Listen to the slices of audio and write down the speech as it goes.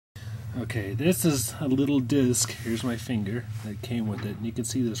Okay, this is a little disc. Here's my finger that came with it. And you can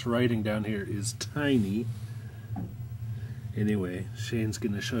see this writing down here is tiny. Anyway, Shane's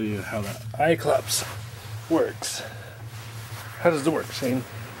going to show you how the Eyeclops works. How does it work, Shane? You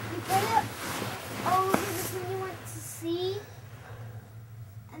put it over the thing you want to see,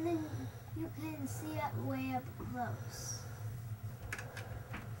 and then you can see it way up close.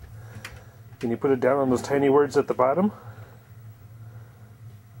 Can you put it down on those tiny words at the bottom?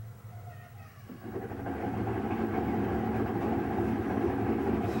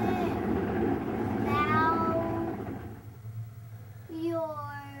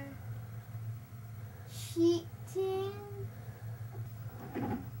 Cheating.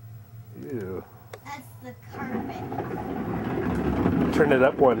 Ew. That's the carpet. Turn it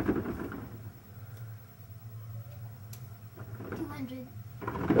up one. 200.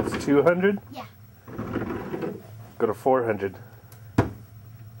 That's 200? Yeah. Go to 400.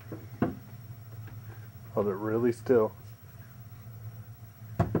 Hold it really still.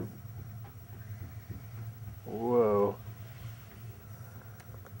 Whoa.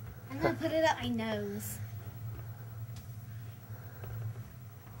 I'm gonna put it up my nose.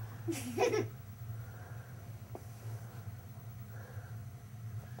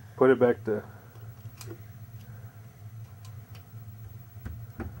 Put it back to...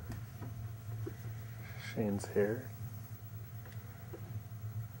 Shane's hair.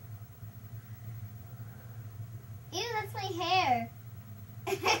 Ew, that's my hair.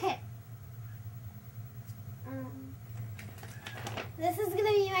 This is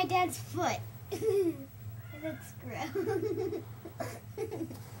gonna be my dad's foot. It looks gross.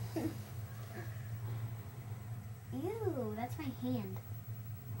 Ew, that's my hand.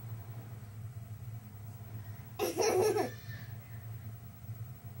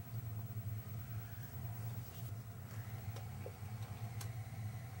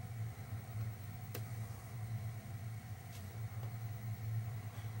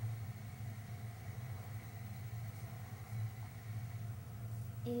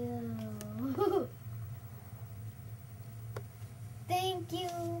 Ew. Thank you.